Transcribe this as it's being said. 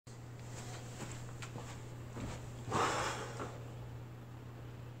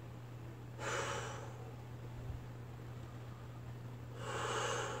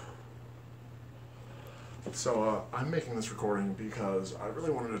So I'm making this recording because I really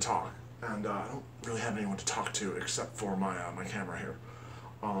wanted to talk, and I don't really have anyone to talk to except for my camera here.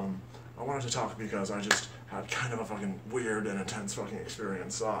 I wanted to talk because I just had kind of a fucking weird and intense fucking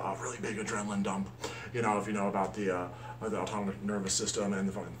experience, a really big adrenaline dump. You know, if you know about the autonomic nervous system and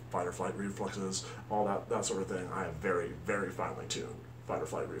the fucking fight or flight reflexes, all that sort of thing. I have very, very finely tuned fight or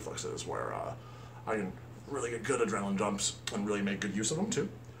flight reflexes where I can really get good adrenaline dumps and really make good use of them too.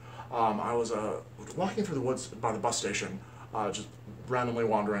 I was walking through the woods by the bus station, just randomly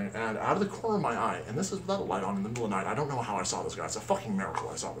wandering, and out of the corner of my eye, and this is without a light on in the middle of the night, I don't know how I saw this guy, it's a fucking miracle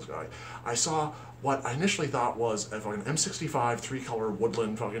I saw this guy. I saw what I initially thought was a fucking M65 three-color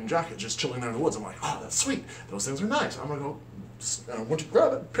woodland fucking jacket just chilling there in the woods. I'm like, oh, that's sweet, those things are nice, I'm gonna go, I went to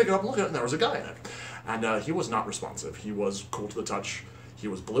grab it, pick it up and look at it, and there was a guy in it. And he was not responsive, he was cool to the touch, he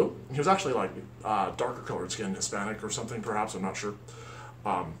was blue, he was actually like darker colored skin, Hispanic or something perhaps, I'm not sure.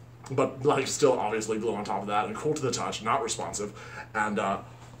 But like still obviously blue on top of that and cool to the touch, not responsive, and I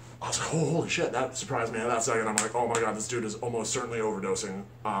was like, oh, holy shit, that surprised me at that second. I'm like, oh my god, this dude is almost certainly overdosing,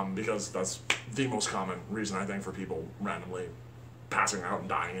 because that's the most common reason I think for people randomly passing out and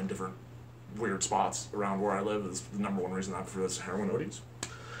dying in different weird spots around where I live is the #1 reason for this heroin ODs.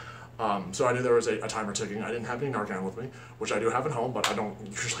 So I knew there was a timer ticking. I didn't have any Narcan with me, which I do have at home, but I don't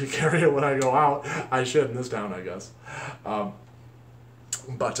usually carry it when I go out. I should in this town, I guess.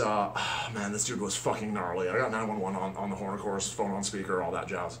 But, man, this dude was fucking gnarly. I got 911 on the horn, of course, phone on speaker, all that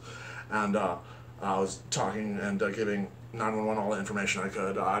jazz. And I was talking and giving 911 all the information I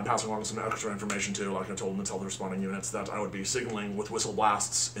could. I'd pass along some extra information too, like I told them to tell the responding units that I would be signaling with whistle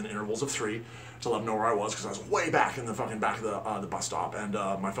blasts in intervals of 3 to let them know where I was, because I was way back in the fucking back of the bus stop. And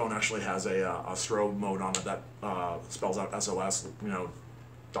my phone actually has a strobe mode on it that spells out SOS, you know, ...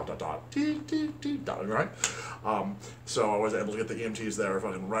 right? So I was able to get the EMTs there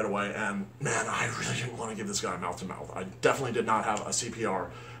fucking right away, and man, I really didn't want to give this guy mouth to mouth. I definitely did not have a CPR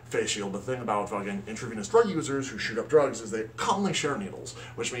face shield. The thing about fucking intravenous drug users who shoot up drugs is they commonly share needles,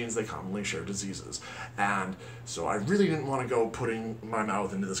 which means they commonly share diseases. And so I really didn't want to go putting my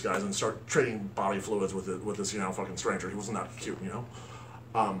mouth into this guy's and start trading body fluids with this, you know, fucking stranger. He wasn't that cute, you know?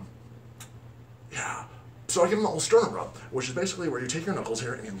 Yeah. So I give him the old sternum rub, which is basically where you take your knuckles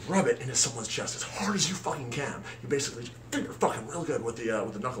here and you rub it into someone's chest as hard as you fucking can. You basically just finger fucking real good with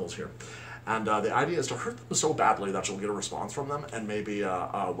the knuckles here. And the idea is to hurt them so badly that you'll get a response from them and maybe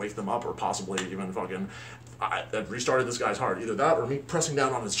wake them up, or possibly even fucking... I restarted this guy's heart. Either that or me pressing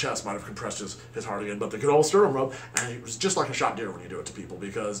down on his chest might have compressed his heart again. But the good old sternum rub, and it was just like a shot deer when you do it to people,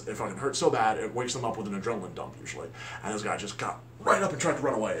 because it fucking hurts so bad it wakes them up with an adrenaline dump usually. And this guy just got right up and tried to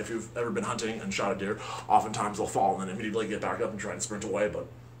run away. If you've ever been hunting and shot a deer, oftentimes they'll fall and then immediately get back up and try and sprint away. But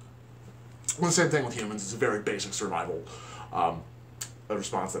well, the same thing with humans. It's a very basic survival a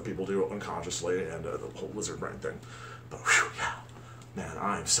response that people do unconsciously, and the whole lizard brain thing. But whew, yeah. Man,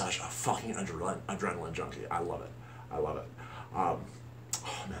 I am such a fucking adrenaline junkie. I love it. I love it. Oh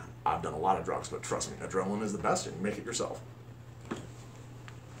man, I've done a lot of drugs, but trust me, adrenaline is the best, and you make it yourself.